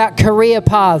thinking about career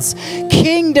paths,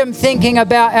 kingdom thinking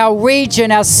about our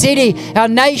region, our city, our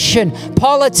nation,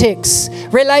 politics,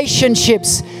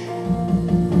 relationships,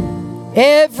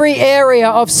 every area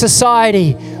of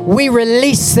society. We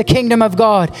release the kingdom of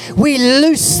God. We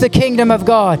loose the kingdom of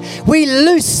God. We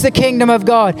loose the kingdom of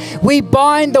God. We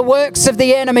bind the works of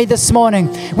the enemy this morning.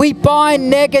 We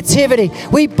bind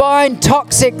negativity. We bind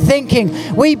toxic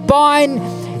thinking. We bind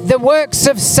the works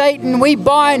of Satan. We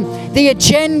bind the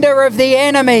agenda of the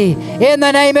enemy. In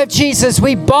the name of Jesus,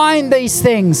 we bind these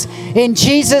things in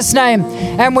Jesus' name,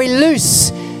 and we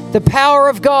loose the power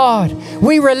of God.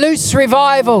 We release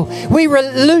revival. We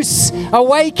release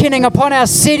awakening upon our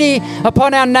city,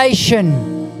 upon our nation.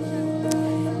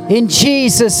 In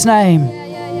Jesus' name.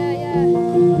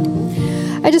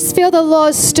 I just feel the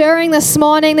Lord stirring this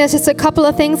morning. There's just a couple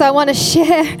of things I want to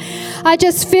share. I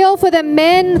just feel for the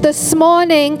men this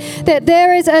morning that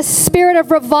there is a spirit of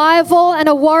revival and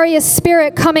a warrior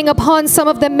spirit coming upon some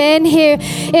of the men here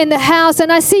in the house.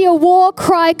 And I see a war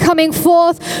cry coming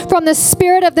forth from the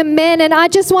spirit of the men. And I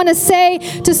just want to say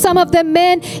to some of the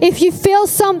men, if you feel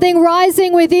something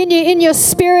rising within you in your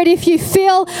spirit, if you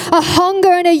feel a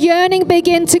hunger and a yearning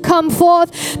begin to come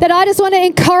forth, that I just want to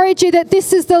encourage you that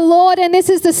this is the Lord and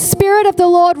this is the Spirit of the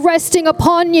Lord resting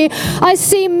upon you. I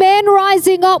see men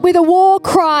rising up with a war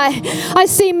cry. I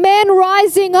see men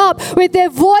rising up with their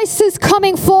voices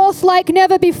coming forth like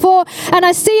never before. And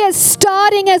I see it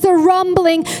starting as a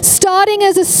rumbling, starting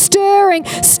as a stirring,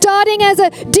 starting as a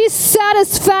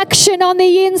dissatisfaction on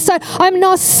the inside. I'm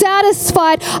not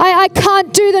satisfied. I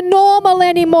can't do the normal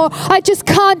anymore. I just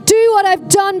can't do what I've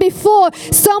done before.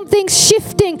 Something's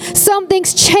shifting.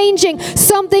 Something's changing.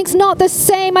 Something's not the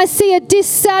same. I see a dissatisfaction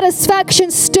dissatisfaction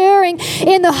stirring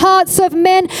in the hearts of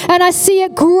men, and I see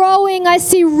it growing. I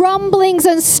see rumblings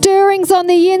and stirrings on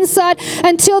the inside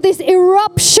until this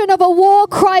eruption of a war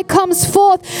cry comes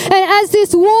forth. And as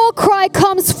this war cry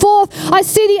comes forth, I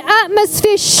see the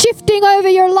atmosphere shifting over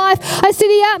your life. I see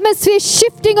the atmosphere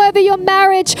shifting over your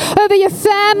marriage, over your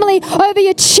family, over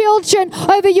your children,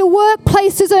 over your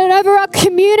workplaces, and over our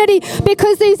community,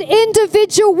 because these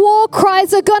individual war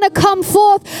cries are going to come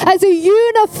forth as a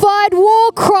unified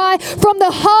war cry from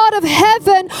the heart of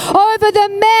heaven over the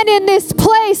men in this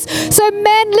place. So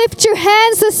men, lift your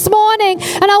hands this morning,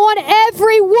 and I want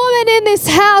every woman in this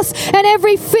house and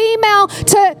every female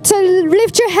to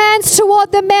lift your hands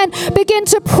toward the men. Begin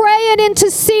to pray and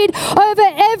intercede over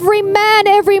every man,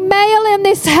 every male in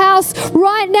this house.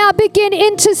 Right now, begin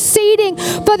interceding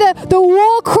for the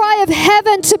war cry of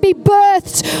heaven to be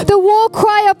birthed, the war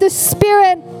cry of the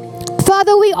Spirit.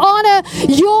 Father, we honor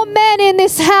your men in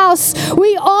this house.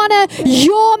 We honor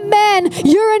your men,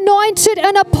 your anointed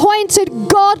and appointed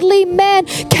godly men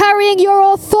carrying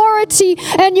your authority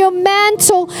and your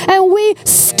mantle. And we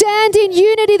stand in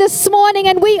unity this morning,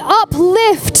 and we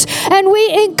uplift and we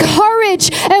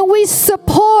encourage and we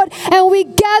support and we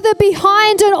gather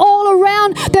behind and all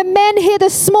around the men here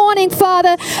this morning,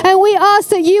 Father. And we ask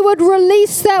that you would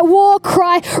release that war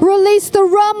cry, release the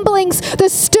rumblings, the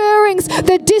stirrings,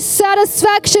 the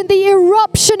dissatisfaction, the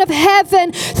eruption of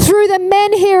heaven through the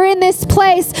men here in this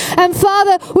place. And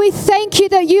Father, we thank you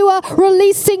that you are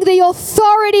releasing the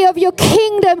authority of your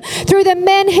kingdom through the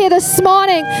men here this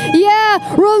morning.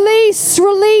 Yeah, release,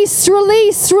 release,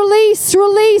 release, release,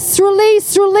 release,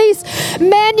 release, release.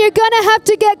 Men, you're going to have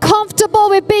to get comfortable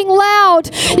with being loud.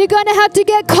 You're going to have to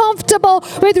get comfortable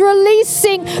with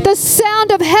releasing the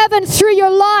sound of heaven through your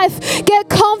life. Get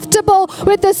comfortable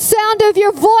with the sound of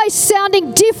your voice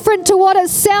sounding different to what it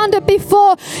sounded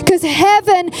before, because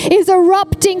heaven is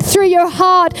erupting through your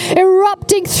heart,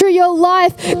 erupting through your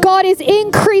life. God is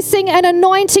increasing and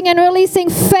anointing and releasing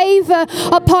favor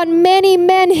upon many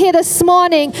men here this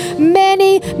morning.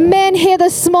 Many men here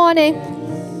this morning.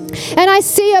 And I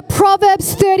see a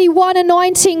Proverbs 31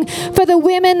 anointing for the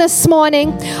women this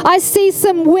morning. I see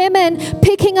some women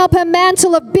picking up a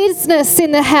mantle of business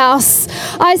in the house.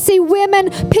 I see women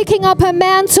picking up a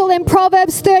mantle in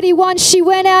Proverbs 31. She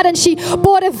went out and she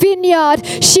bought a vineyard.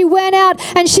 She went out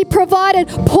and she provided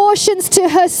portions to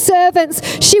her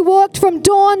servants. She worked from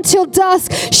dawn till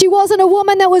dusk. She wasn't a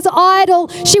woman that was idle.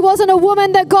 She wasn't a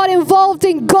woman that got involved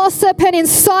in gossip and in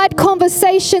side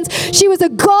conversations. She was a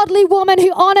godly woman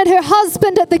who honored her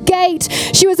husband at the gate.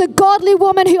 She was a godly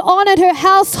woman who honored her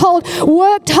household,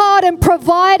 worked hard and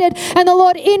provided, and the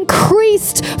Lord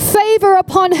increased favor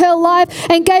upon her life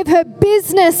and gave her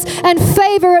business and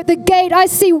favor at the gate. I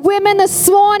see women this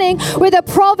morning with a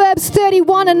Proverbs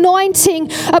 31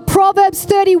 anointing, a Proverbs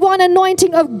 31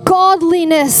 anointing of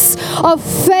godliness, of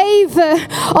favor,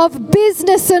 of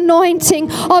business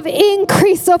anointing, of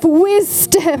increase, of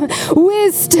wisdom,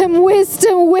 wisdom,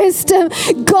 wisdom, wisdom.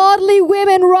 Godly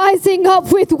women rising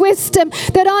up with wisdom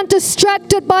that aren't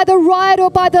distracted by the right or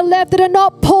by the left, that are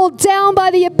not pulled down by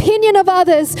the opinion of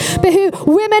others, but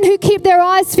women who keep their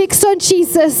eyes fixed on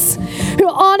Jesus, who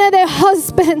honor their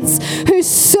husbands, who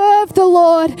serve the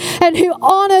Lord, and who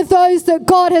honor those that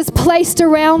God has placed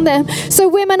around them. So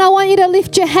women, I want you to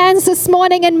lift your hands this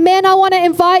morning, and men, I want to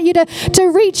invite you to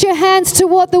reach your hands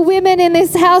toward the women in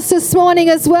this house this morning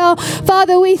as well.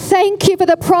 Father, we thank you for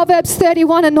the Proverbs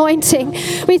 31 anointing.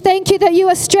 We thank you that you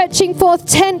are stretching forth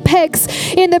tent pegs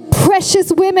in the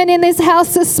precious women in this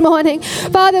house this morning.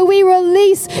 Father, we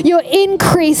release your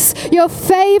increase, your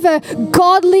favor,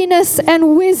 godliness,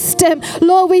 and wisdom.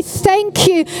 Lord, we thank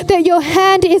you that your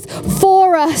hand is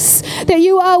for us, that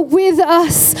you are with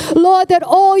us. Lord, that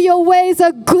all your ways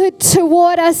are good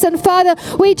toward us. And Father,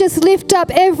 we just lift up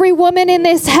every woman in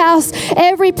this house,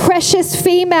 every precious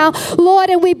female, Lord,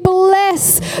 and we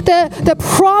bless the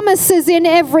promises in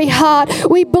every heart.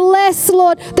 We bless,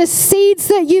 Lord, the seeds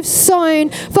that you've sown.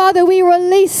 Father, we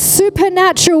release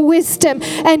supernatural wisdom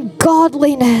and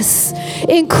godliness,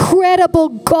 incredible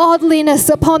godliness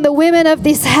upon the women of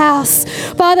this house.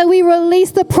 Father, we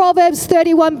release the Proverbs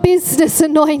 31 business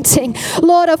anointing,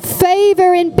 Lord, of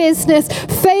favor in business,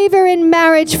 favor in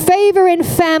marriage, favor in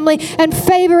family, and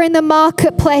favor in the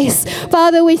marketplace.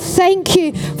 Father, we thank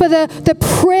you for the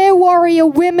prayer warrior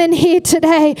women here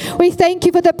today. We thank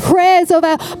you for the prayers of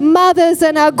our mothers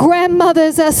and our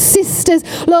grandmothers, our sisters.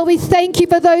 Lord, we thank you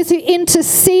for those who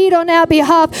intercede on our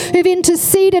behalf, who've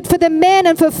interceded for the men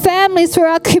and for families, for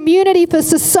our community, for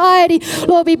society.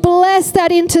 Lord, we bless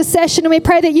that intercession, and we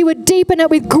pray that you would deepen it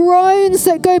with groans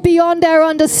that go beyond our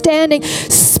understanding.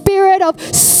 Speak spirit of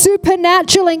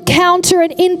supernatural encounter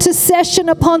and intercession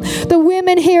upon the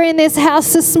women here in this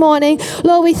house this morning.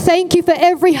 Lord, we thank you for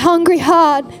every hungry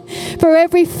heart, for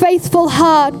every faithful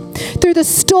heart, through the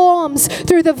storms,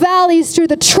 through the valleys, through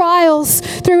the trials,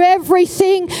 through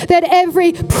everything that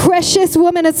every precious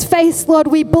woman has faced. Lord,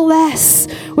 we bless,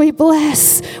 we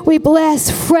bless, we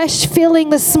bless. Fresh filling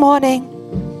this morning.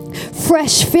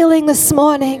 Fresh filling this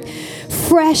morning.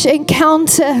 Fresh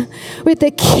encounter with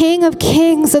the King of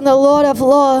Kings and the Lord of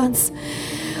Lords.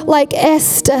 Like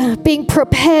Esther, being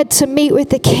prepared to meet with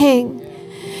the King.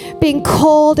 Being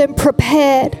called and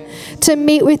prepared to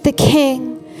meet with the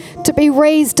King. To be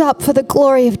raised up for the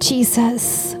glory of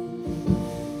Jesus.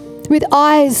 With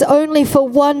eyes only for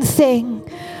one thing.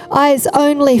 Eyes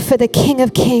only for the King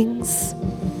of Kings.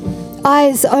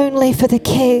 Eyes only for the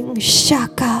King.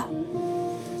 Shaka.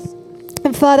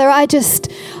 And Father, I just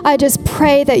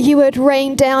pray that you would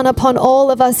rain down upon all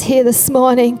of us here this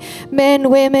morning. Men,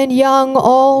 women, young,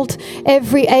 old,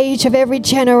 every age of every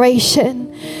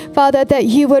generation. Father, that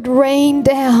you would rain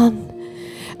down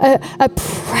a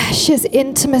precious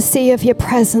intimacy of your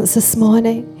presence this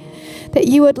morning. That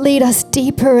you would lead us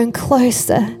deeper and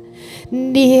closer,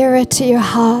 nearer to your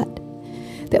heart.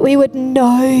 That we would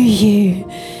know you,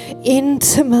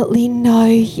 intimately know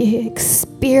you,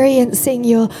 experiencing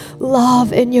your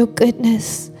love and your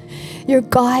goodness, your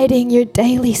guiding, your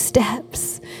daily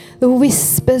steps, the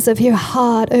whispers of your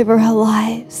heart over our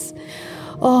lives.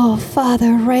 Oh,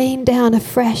 Father, rain down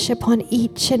afresh upon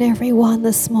each and every one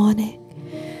this morning.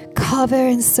 Cover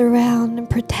and surround and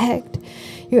protect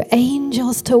your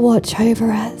angels to watch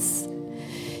over us.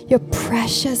 Your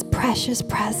precious, precious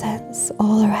presence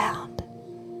all around.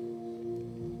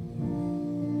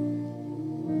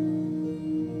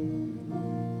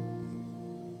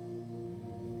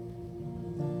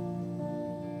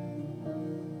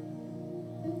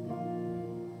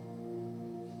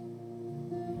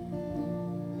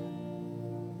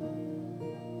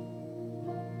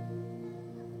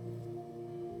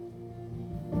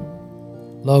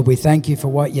 Lord, we thank you for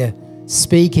what you're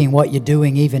speaking, what you're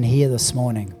doing even here this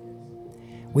morning.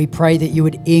 We pray that you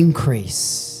would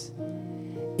increase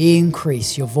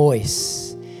your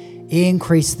voice,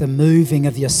 increase the moving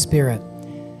of your spirit.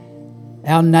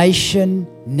 Our nation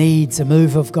needs a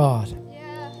move of God.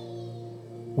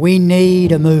 We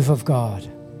need a move of God.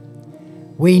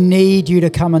 We need you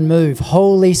to come and move.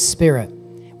 Holy Spirit,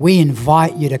 we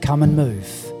invite you to come and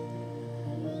move.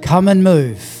 Come and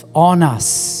move on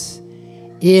us.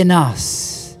 In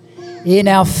us, in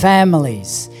our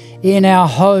families, in our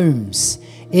homes,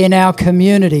 in our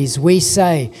communities, we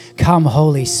say, come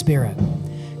Holy Spirit,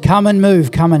 come and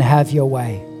move, come and have your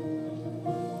way.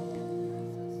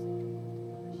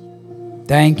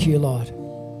 Thank you, Lord.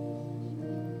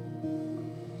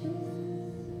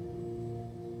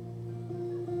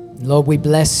 Lord, we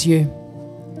bless you.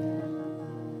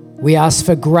 We ask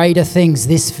for greater things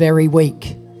this very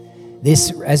week.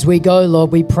 As we go,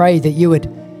 Lord, we pray that you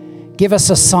would give us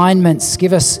assignments,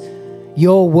 give us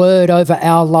your word over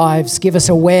our lives, give us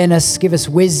awareness, give us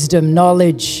wisdom,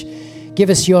 knowledge,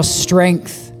 give us your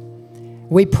strength.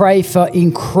 We pray for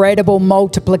incredible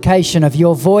multiplication of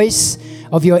your voice,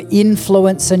 of your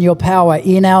influence and your power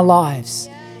in our lives.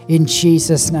 In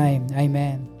Jesus' name,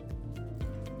 amen.